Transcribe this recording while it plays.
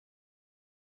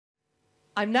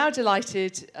I'm now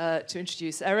delighted to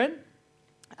introduce Eran,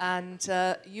 and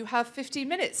you have 15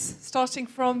 minutes, starting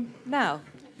from now.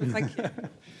 Thank you.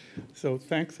 So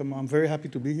thanks. I'm very happy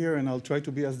to be here, and I'll try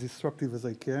to be as disruptive as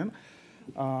I can.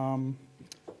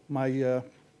 My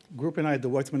group and I at the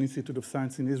Weizmann Institute of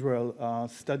Science in Israel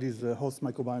studies host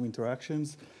microbiome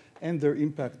interactions and their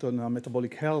impact on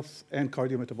metabolic health and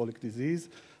cardiometabolic disease,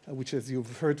 which, as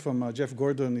you've heard from Jeff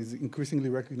Gordon, is increasingly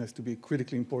recognized to be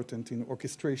critically important in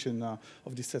orchestration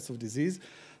of these sets of disease.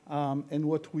 And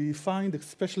what we find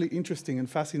especially interesting and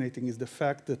fascinating is the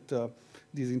fact that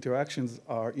these interactions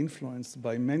are influenced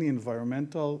by many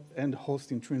environmental and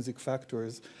host intrinsic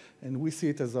factors, and we see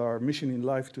it as our mission in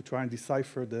life to try and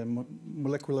decipher the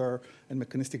molecular and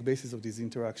mechanistic basis of these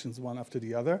interactions one after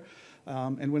the other.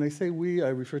 And when I say we, I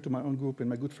refer to my own group and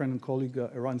my good friend and colleague,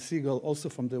 Eran Elinav, also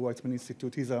from the Weizmann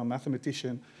Institute. He's a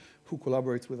mathematician who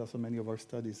collaborates with us on many of our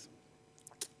studies.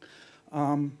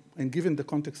 And given the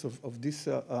context of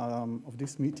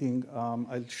this meeting,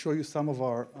 I'll show you some of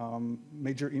our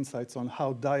major insights on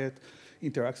how diet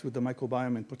interacts with the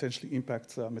microbiome and potentially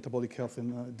impacts metabolic health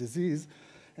and disease.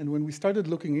 And when we started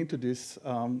looking into this,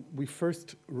 we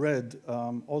first read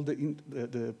all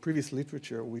the previous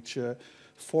literature, which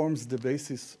forms the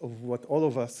basis of what all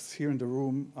of us here in the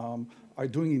room are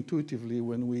doing intuitively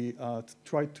when we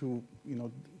try to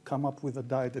come up with a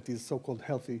diet that is so-called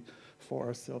healthy for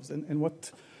ourselves. And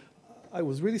what I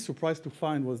was really surprised to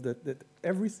find was that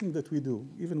everything that we do,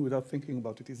 even without thinking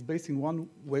about it, is based in one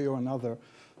way or another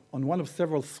on one of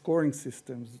several scoring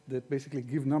systems that basically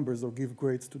give numbers or give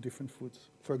grades to different foods.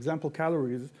 For example,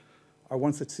 calories are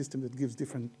one such system that gives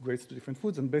different grades to different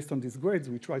foods, and based on these grades,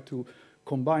 we try to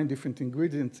combine different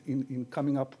ingredients in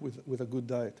coming up with a good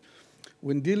diet.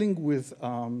 When dealing with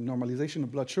normalization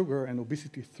of blood sugar and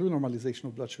obesity through normalization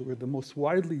of blood sugar, the most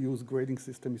widely used grading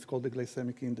system is called the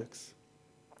glycemic index.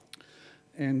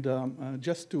 And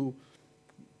just to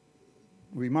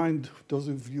remind those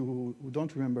of you who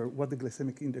don't remember what the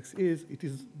glycemic index is, it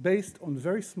is based on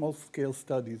very small-scale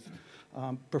studies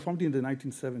performed in the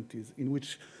 1970s, in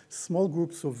which small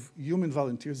groups of human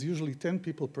volunteers, usually 10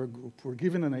 people per group, were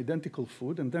given an identical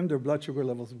food, and then their blood sugar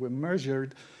levels were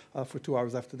measured for 2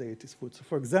 hours after they ate this food. So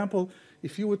for example,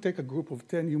 if you would take a group of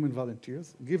 10 human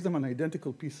volunteers, give them an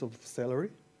identical piece of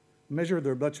celery, measure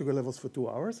their blood sugar levels for 2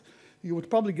 hours, you would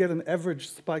probably get an average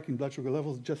spike in blood sugar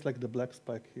levels, just like the black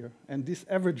spike here. And this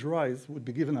average rise would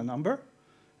be given a number,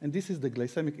 and this is the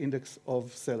glycemic index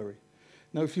of celery.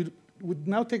 Now, if you would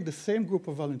now take the same group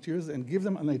of volunteers and give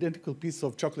them an identical piece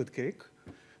of chocolate cake,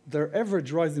 their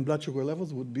average rise in blood sugar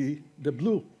levels would be the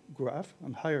blue graph,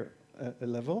 on higher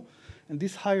level, and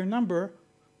this higher number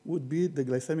would be the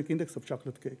glycemic index of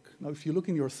chocolate cake. Now, if you look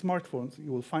in your smartphones,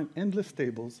 you will find endless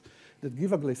tables that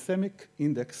give a glycemic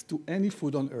index to any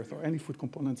food on Earth or any food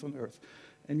components on Earth.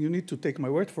 And you need to take my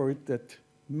word for it that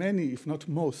many, if not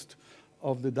most,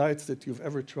 of the diets that you've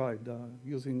ever tried,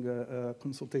 using a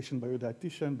consultation by your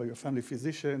dietitian, by your family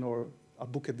physician, or a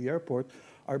book at the airport,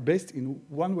 are based in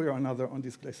one way or another on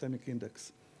this glycemic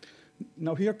index.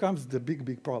 Now, here comes the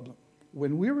big problem.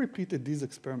 When we repeated these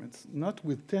experiments, not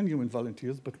with 10 human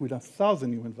volunteers, but with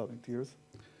 1,000 human volunteers,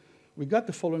 we got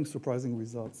the following surprising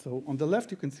results. So on the left,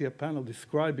 you can see a panel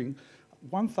describing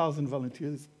 1,000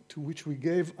 volunteers to which we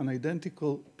gave an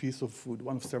identical piece of food,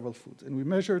 one of several foods, and we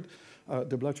measured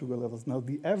the blood sugar levels. Now,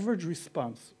 the average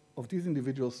response of these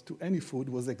individuals to any food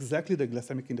was exactly the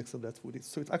glycemic index of that food.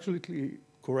 So it's actually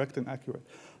correct and accurate.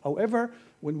 However,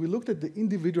 when we looked at the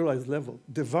individualized level,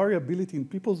 the variability in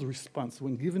people's response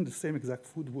when given the same exact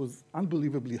food was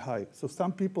unbelievably high. So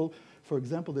some people, for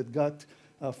example, that got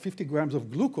 50 grams of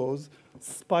glucose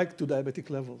spiked to diabetic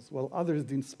levels, while others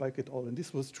didn't spike at all. And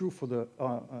this was true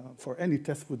for any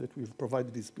test food that we've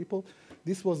provided these people.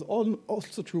 This was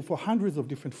also true for hundreds of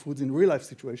different foods in real-life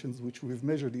situations, which we've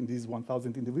measured in these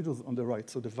 1,000 individuals on the right.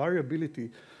 So the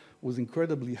variability was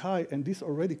incredibly high, and this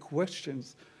already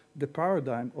questions the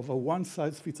paradigm of a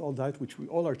one-size-fits-all diet, which we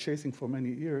all are chasing for many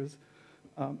years.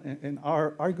 And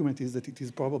our argument is that it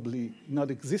is probably not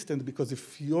existent, because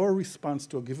if your response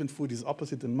to a given food is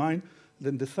opposite than mine,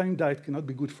 then the same diet cannot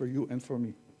be good for you and for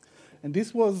me. And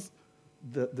this was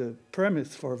the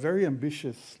premise for a very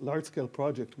ambitious large-scale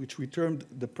project, which we termed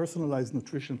the Personalized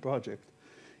Nutrition Project,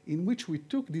 in which we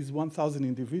took these 1,000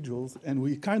 individuals and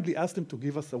we kindly asked them to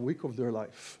give us a week of their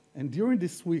life. And during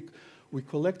this week, we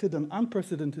collected an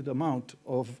unprecedented amount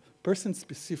of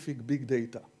person-specific big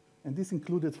data. And this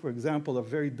included, for example, a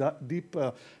very deep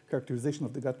characterization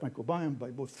of the gut microbiome by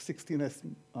both 16S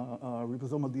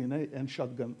ribosomal DNA and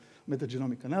shotgun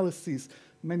metagenomic analysis,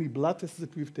 many blood tests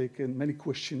that we've taken, many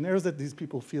questionnaires that these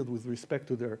people filled with respect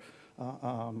to their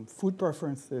food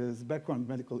preferences, background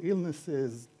medical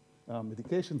illnesses,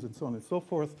 medications, and so on and so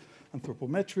forth,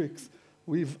 anthropometrics.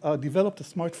 We've developed a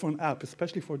smartphone app,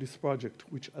 especially for this project,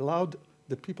 which allowed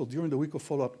the people during the week of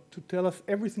follow-up to tell us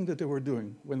everything that they were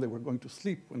doing, when they were going to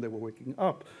sleep, when they were waking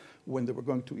up, when they were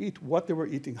going to eat, what they were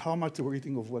eating, how much they were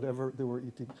eating of whatever they were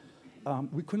eating.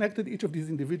 We connected each of these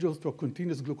individuals to a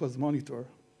continuous glucose monitor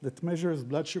that measures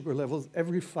blood sugar levels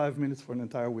every 5 minutes for an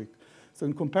entire week. So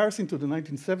in comparison to the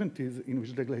 1970s, in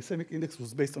which the glycemic index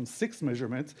was based on 6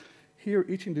 measurements, here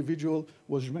each individual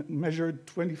was measured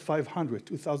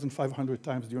 2,500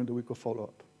 times during the week of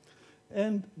follow-up.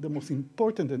 And the most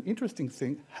important and interesting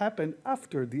thing happened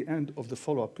after the end of the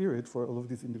follow-up period for all of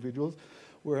these individuals,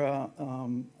 where a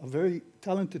very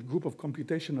talented group of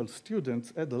computational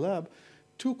students at the lab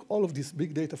took all of this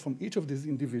big data from each of these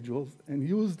individuals and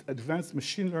used advanced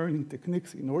machine learning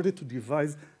techniques in order to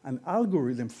devise an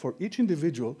algorithm for each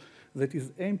individual that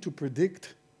is aimed to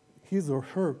predict his or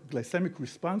her glycemic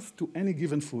response to any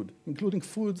given food, including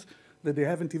foods that they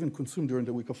haven't even consumed during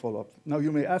the week of follow-up. Now,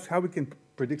 you may ask how we can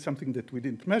predict something that we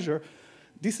didn't measure.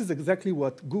 This is exactly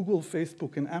what Google,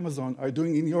 Facebook, and Amazon are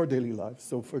doing in your daily life.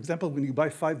 So, for example, when you buy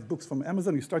 5 books from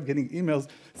Amazon, you start getting emails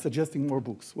suggesting more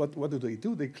books. What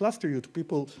do? They cluster you to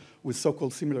people with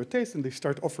so-called similar tastes, and they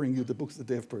start offering you the books that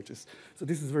they have purchased. So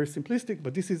this is very simplistic,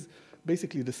 but this is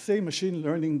basically the same machine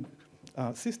learning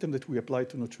system that we apply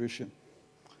to nutrition.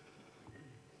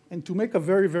 And to make a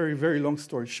very, very, very long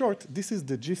story short, this is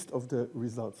the gist of the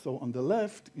results. So on the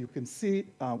left, you can see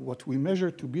what we measure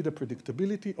to be the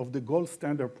predictability of the gold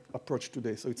standard approach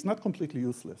today. So it's not completely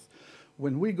useless.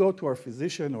 When we go to our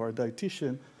physician or our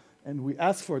dietitian and we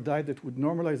ask for a diet that would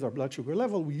normalize our blood sugar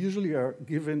level, we usually are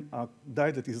given a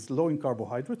diet that is low in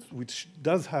carbohydrates, which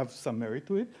does have some merit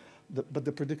to it. But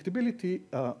the predictability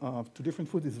to different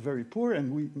foods is very poor,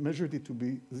 and we measured it to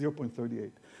be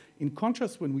 0.38. In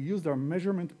contrast, when we used our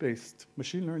measurement-based,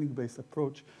 machine learning-based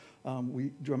approach,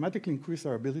 we dramatically increased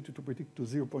our ability to predict to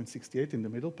 0.68 in the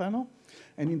middle panel.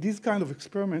 And in these kind of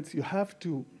experiments, you have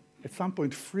to, at some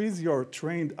point, freeze your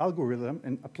trained algorithm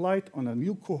and apply it on a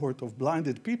new cohort of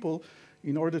blinded people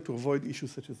in order to avoid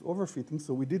issues such as overfitting.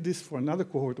 So we did this for another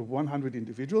cohort of 100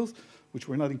 individuals, which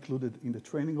were not included in the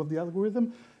training of the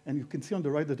algorithm. And you can see on the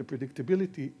right that the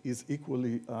predictability is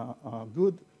equally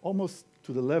good, almost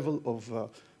to the level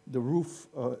of the roof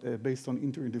based on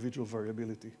inter-individual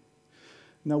variability.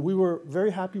 Now, we were very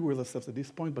happy with ourselves at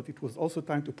this point, but it was also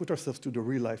time to put ourselves to the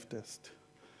real-life test.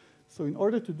 So in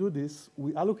order to do this,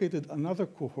 we allocated another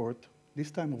cohort, this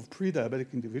time of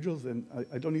pre-diabetic individuals, and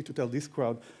I don't need to tell this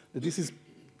crowd that this is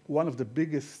one of the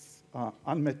biggest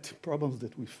unmet problems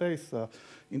that we face.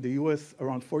 In the US,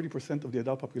 around 40% of the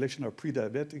adult population are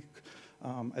pre-diabetic.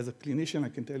 As a clinician, I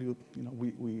can tell you,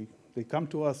 they come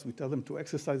to us, we tell them to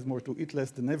exercise more, to eat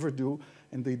less, they never do,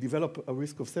 and they develop a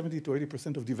risk of 70 to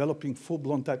 80% of developing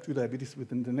full-blown type 2 diabetes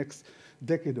within the next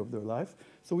decade of their life.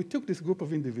 So we took this group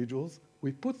of individuals,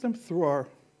 we put them through our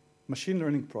machine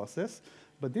learning process,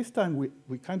 but this time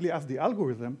we kindly asked the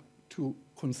algorithm to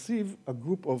conceive a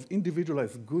group of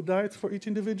individualized good diets for each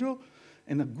individual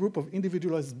and a group of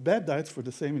individualized bad diets for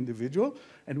the same individual.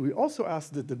 And we also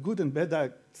asked that the good and bad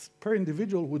diets per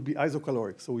individual would be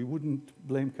isocaloric, so we wouldn't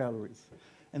blame calories.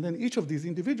 And then each of these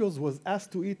individuals was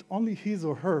asked to eat only his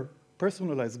or her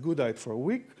personalized good diet for a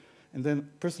week, and then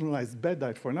personalized bad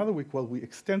diet for another week, while we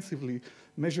extensively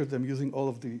measured them using all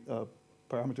of the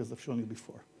parameters I've shown you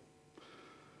before.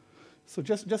 So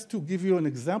just to give you an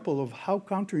example of how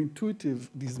counterintuitive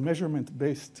these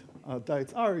measurement-based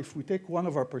diets are, if we take one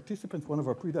of our participants, one of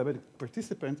our pre-diabetic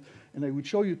participants, and I would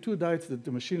show you 2 diets that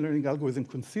the machine learning algorithm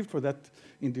conceived for that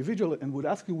individual and would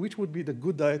ask you which would be the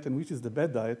good diet and which is the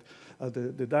bad diet.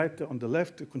 The diet on the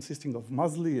left consisting of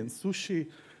muesli and sushi,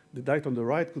 the diet on the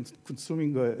right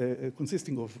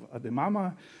consisting of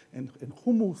edamame and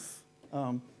hummus.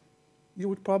 You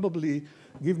would probably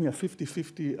give me a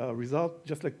 50-50 result,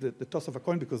 just like the toss of a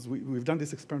coin, because we've done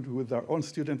this experiment with our own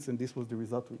students, and this was the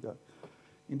result we got.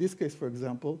 In this case, for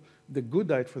example, the good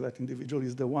diet for that individual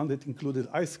is the one that included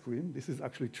ice cream. This is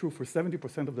actually true for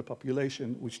 70% of the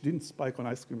population, which didn't spike on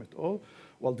ice cream at all,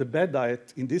 while the bad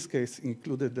diet, in this case,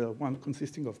 included the one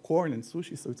consisting of corn and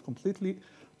sushi, so it's completely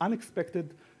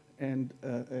unexpected and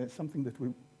something that we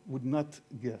would not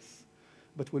guess.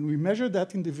 But when we measure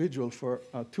that individual for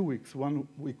 2 weeks, 1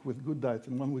 week with good diet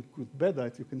and 1 week with bad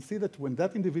diet, you can see that when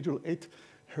that individual ate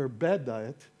her bad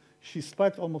diet, she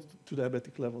spiked almost to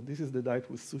diabetic level. This is the diet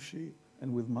with sushi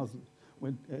and with muesli.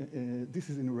 This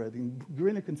is in red. In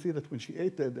green, you can see that when she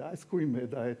ate the ice cream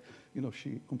diet,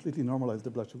 she completely normalized the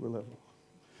blood sugar level.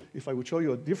 If I would show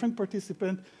you a different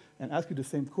participant and ask you the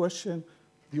same question,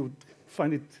 you would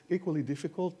find it equally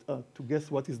difficult to guess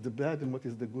what is the bad and what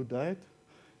is the good diet.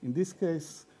 In this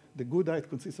case, the good diet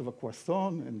consists of a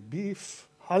croissant and beef,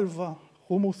 halva,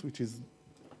 hummus, which is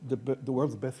the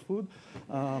world's best food.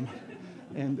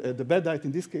 And the bad diet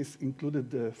in this case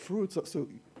included fruits. So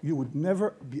you would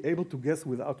never be able to guess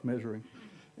without measuring.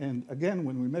 And again,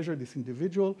 when we measure this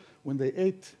individual, when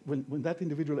that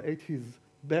individual ate his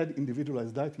bad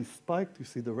individualized diet, he spiked. You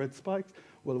see the red spikes.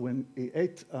 Well, when he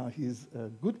ate his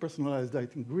good personalized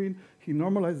diet in green, he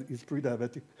normalized his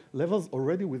pre-diabetic levels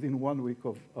already within 1 week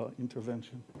of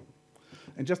intervention.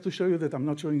 And just to show you that I'm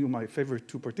not showing you my favorite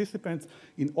two participants,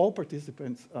 in all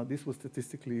participants, this was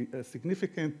statistically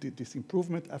significant, this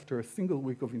improvement after a single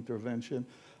week of intervention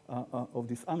of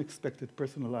this unexpected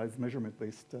personalized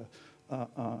measurement-based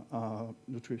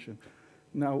nutrition.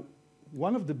 Now,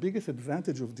 one of the biggest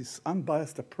advantages of this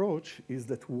unbiased approach is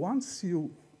that once you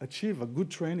achieve a good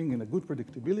training and a good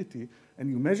predictability and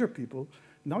you measure people,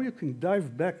 now you can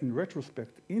dive back in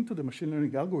retrospect into the machine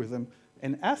learning algorithm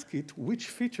and ask it which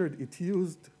feature it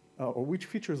used or which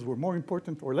features were more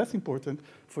important or less important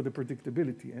for the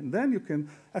predictability. And then you can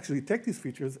actually take these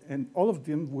features and all of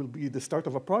them will be the start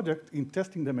of a project in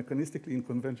testing them mechanistically in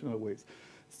conventional ways.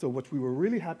 So what we were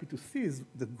really happy to see is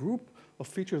the group of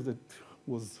features that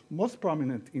was most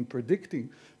prominent in predicting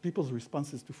people's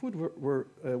responses to food were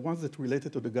ones that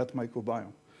related to the gut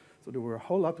microbiome. So there were a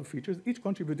whole lot of features, each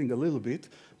contributing a little bit,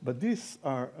 but these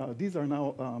are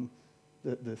now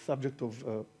the subject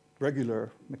of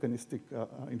regular mechanistic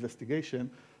investigation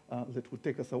that would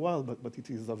take us a while, but it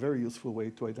is a very useful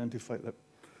way to identify them.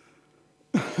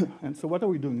 And so what are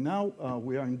we doing now?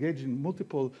 We are engaged in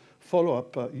multiple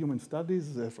follow-up human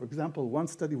studies. For example, one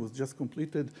study was just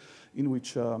completed in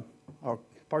which our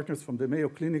partners from the Mayo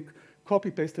Clinic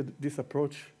copy-pasted this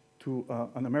approach to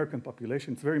an American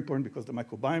population. It's very important because the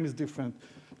microbiome is different,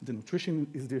 the nutrition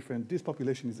is different. This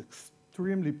population is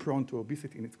extremely prone to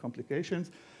obesity and its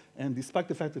complications. And despite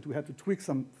the fact that we had to tweak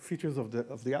some features of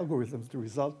the algorithms, the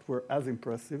results were as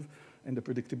impressive and the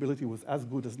predictability was as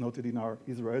good as noted in our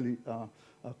Israeli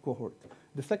cohort.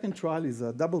 The second trial is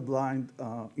a double-blind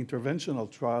interventional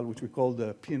trial, which we call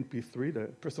the PNP3, the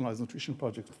Personalized Nutrition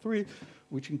Project 3,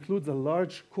 which includes a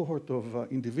large cohort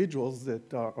of individuals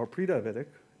that are pre-diabetic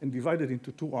and divided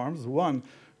into two arms, one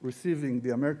receiving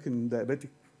the American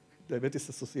Diabetes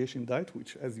Association diet,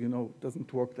 which, as you know,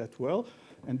 doesn't work that well.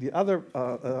 And the other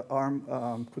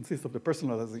arm consists of the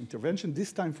personalized intervention,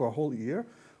 this time for a whole year,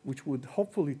 which would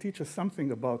hopefully teach us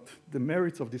something about the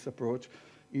merits of this approach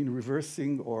in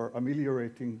reversing or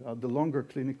ameliorating the longer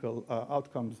clinical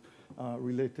outcomes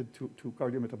related to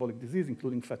cardiometabolic disease,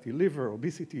 including fatty liver,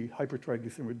 obesity,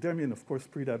 hypertriglyceridemia, and of course,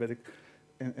 pre-diabetic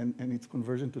and its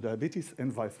conversion to diabetes,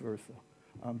 and vice versa.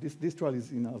 This trial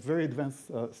is in a very advanced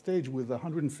stage with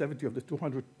 170 of the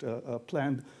 200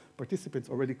 planned participants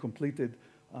already completed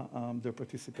their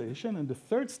participation. And the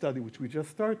third study, which we just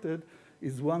started,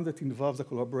 is one that involves a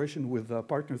collaboration with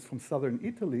partners from southern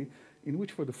Italy, in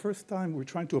which for the first time we're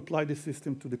trying to apply this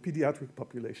system to the pediatric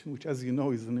population, which, as you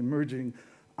know, is an emerging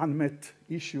unmet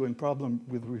issue and problem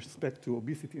with respect to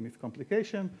obesity and its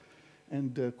complication.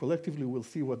 And collectively, we'll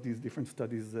see what these different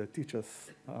studies teach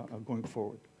us going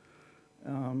forward.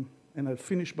 And I'll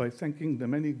finish by thanking the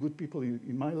many good people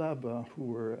in my lab who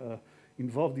were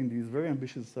involved in these very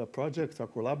ambitious projects, our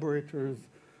collaborators,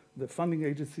 the funding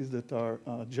agencies that are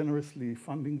generously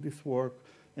funding this work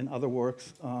and other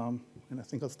works. And I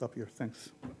think I'll stop here.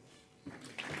 Thanks.